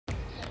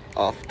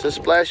Off to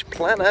Splash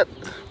Planet.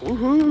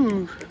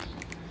 Woohoo!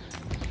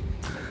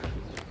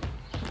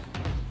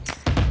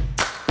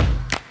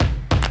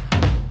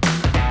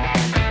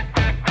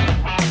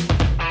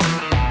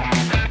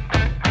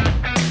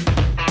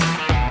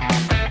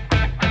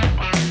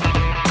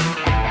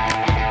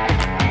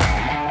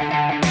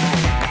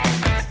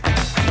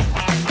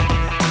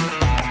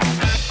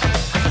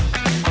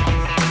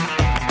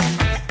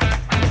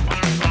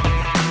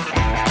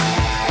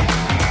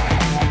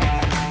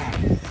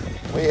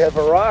 We have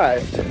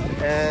arrived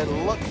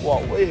and look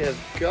what we have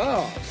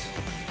got.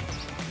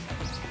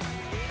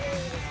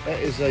 It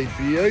is a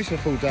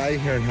beautiful day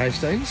here in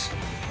Hastings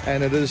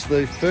and it is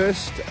the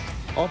first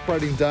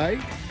operating day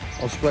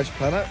of Splash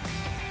Planet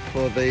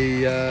for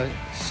the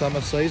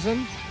summer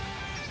season.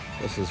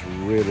 This is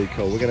really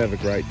cool. We're going to have a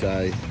great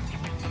day.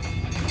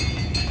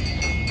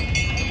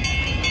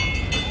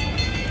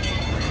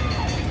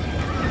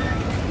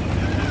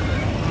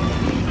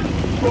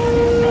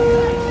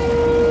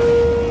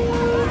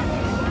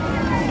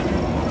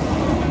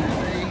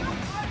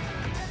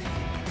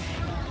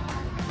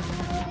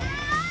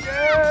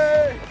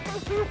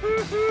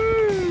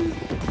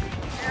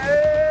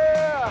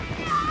 Yeah!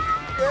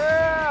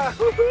 Yeah!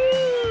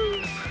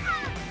 Woohoo!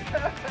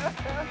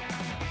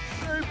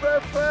 Super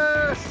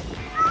fast!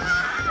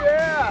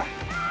 Yeah!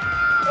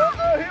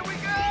 Uh-oh, here we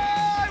go!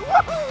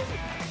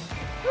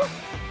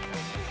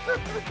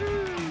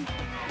 Woohoo!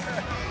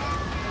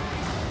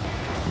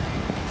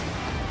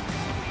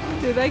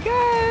 Do they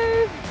go?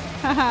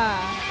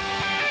 Haha!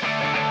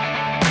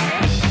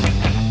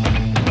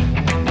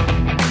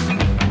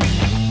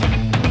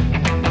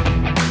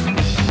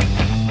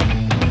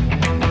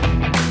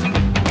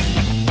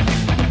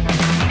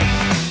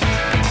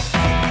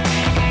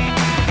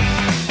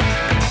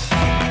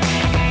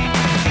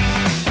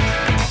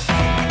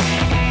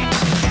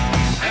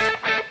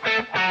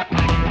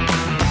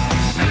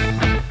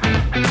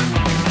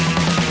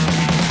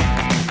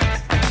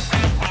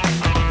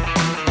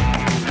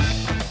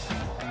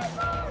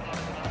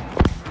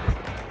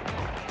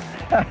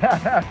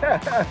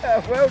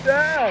 Well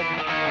done!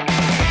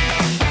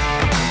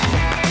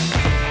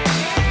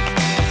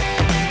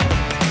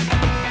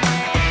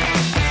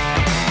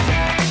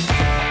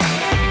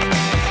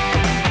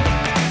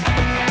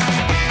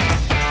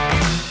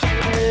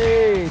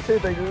 Hey, to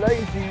the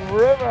lazy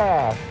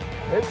river!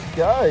 Let's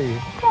go!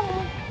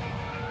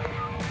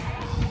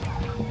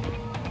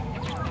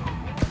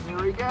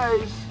 There he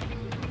goes!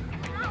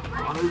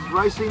 On his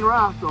racing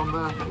raft on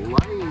the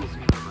lazy river.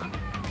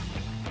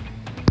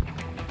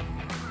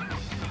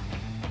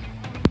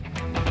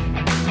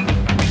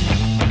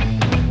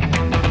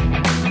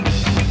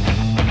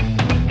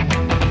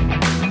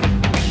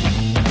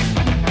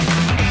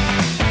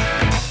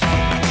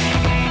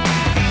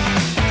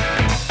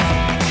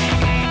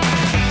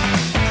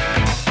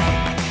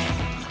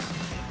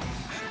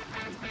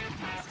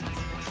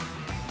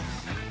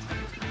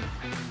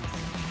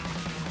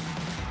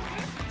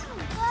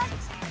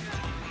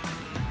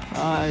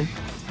 Hi.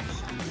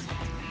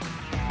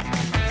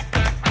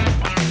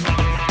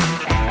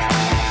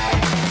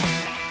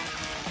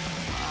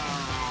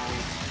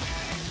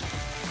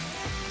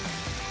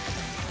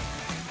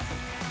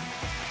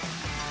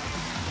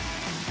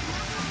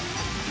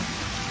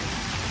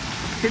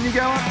 Can you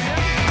go up here?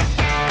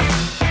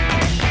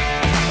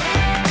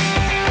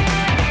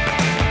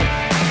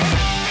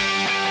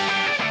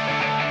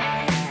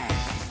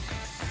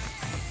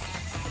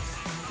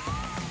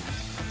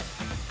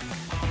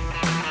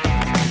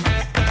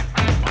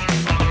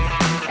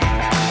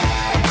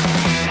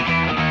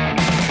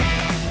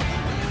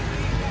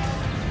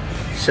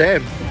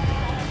 Sam,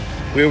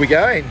 where are we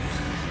going?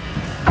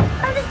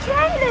 On the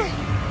train!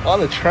 On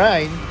the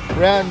train,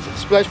 round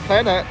Splash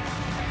Planet.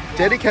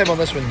 Daddy came on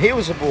this when he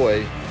was a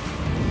boy.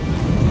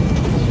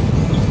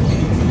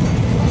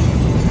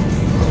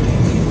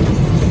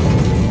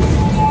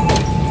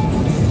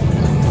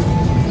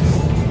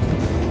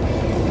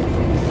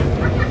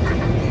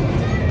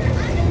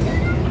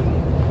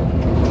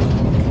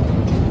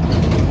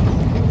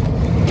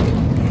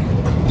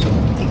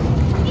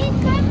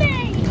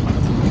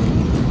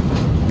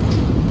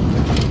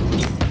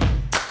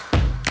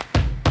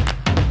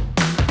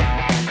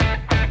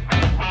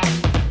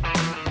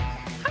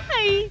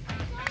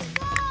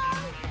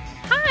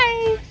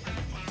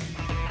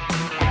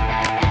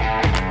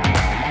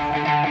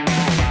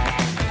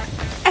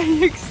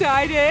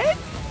 Excited?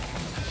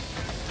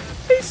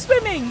 Who's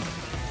swimming?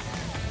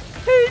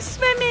 Who's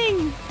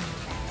swimming?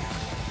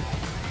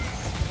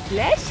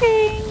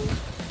 Splashing.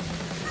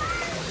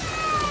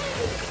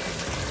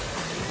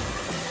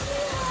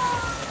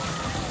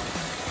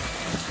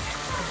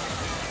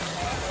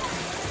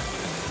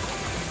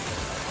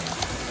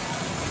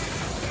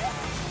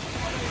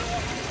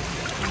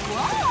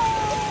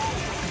 Wow.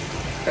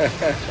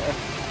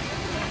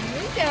 Here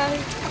we go.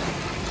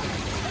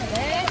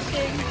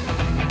 Splashing.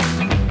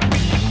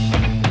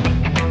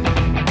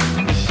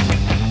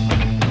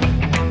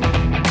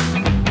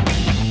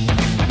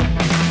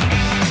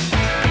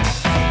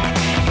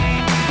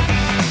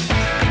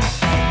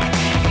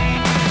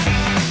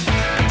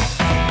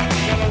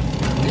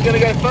 You gonna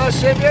go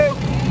first, Samuel?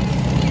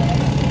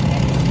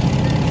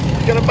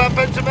 You gonna bump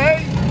into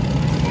me?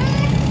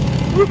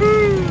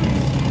 Woohoo!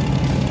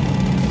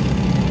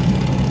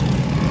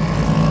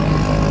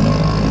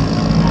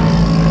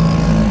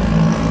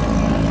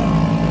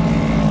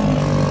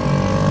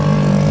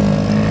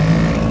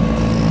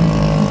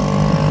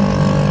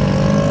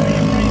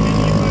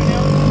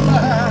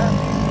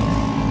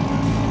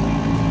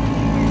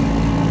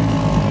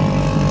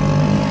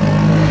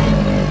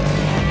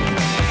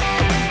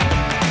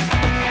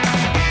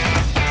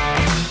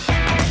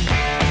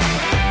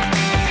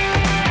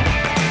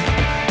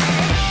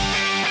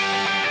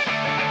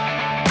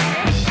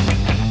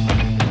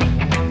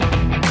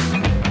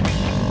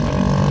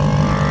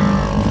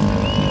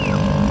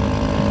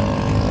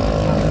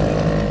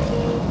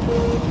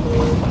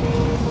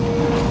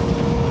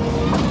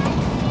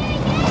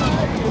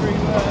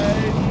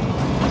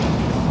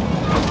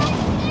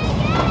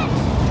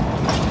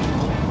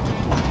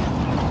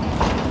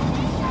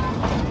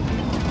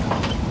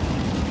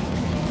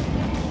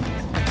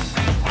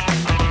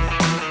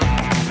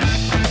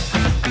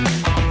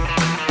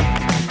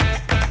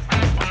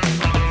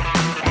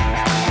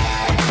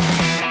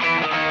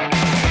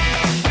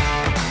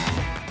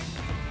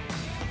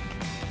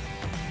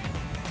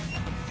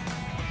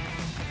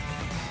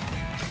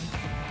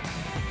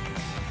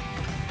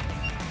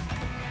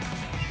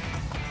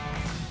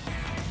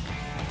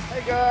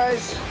 Hey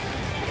guys,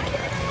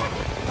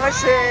 hi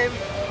Sam,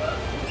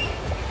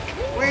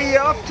 where are you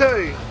off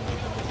to?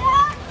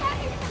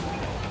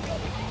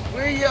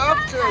 Where are you off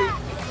to?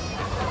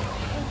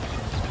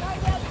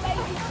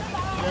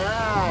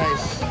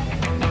 Nice.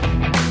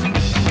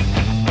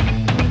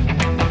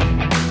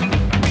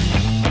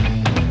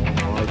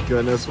 Oh my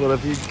goodness, what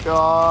have you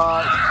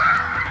got?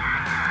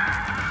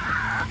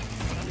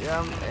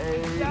 Yummy,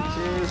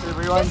 cheers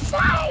everyone.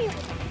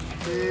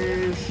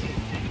 Cheers,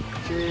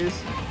 cheers.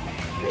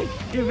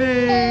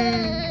 Peekaboo!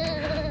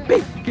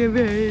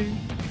 Peekaboo!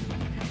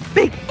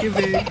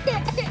 Peekaboo!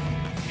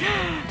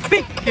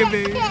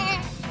 Peekaboo!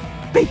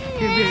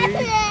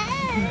 Peekaboo!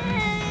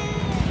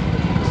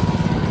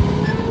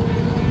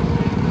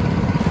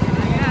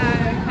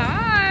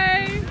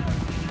 Hi!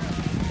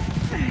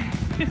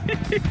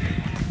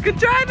 Good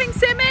driving,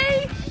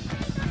 Sammy!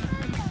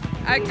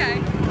 Okay.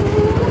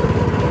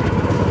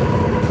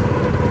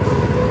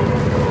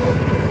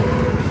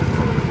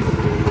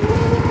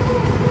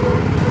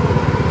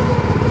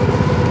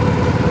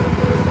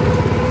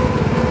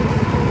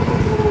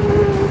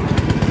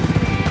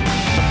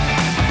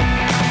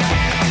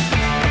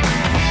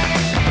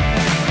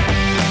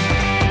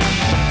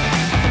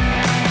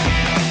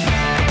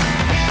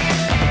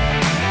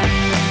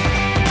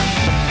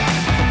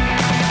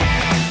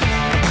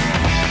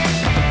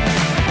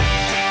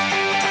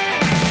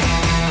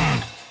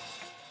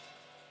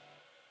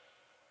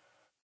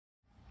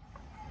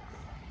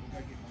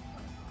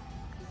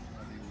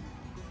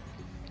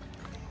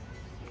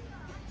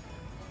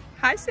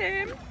 Hi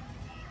Sam. Is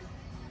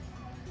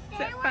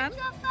that fun?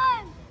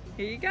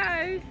 Here you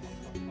go.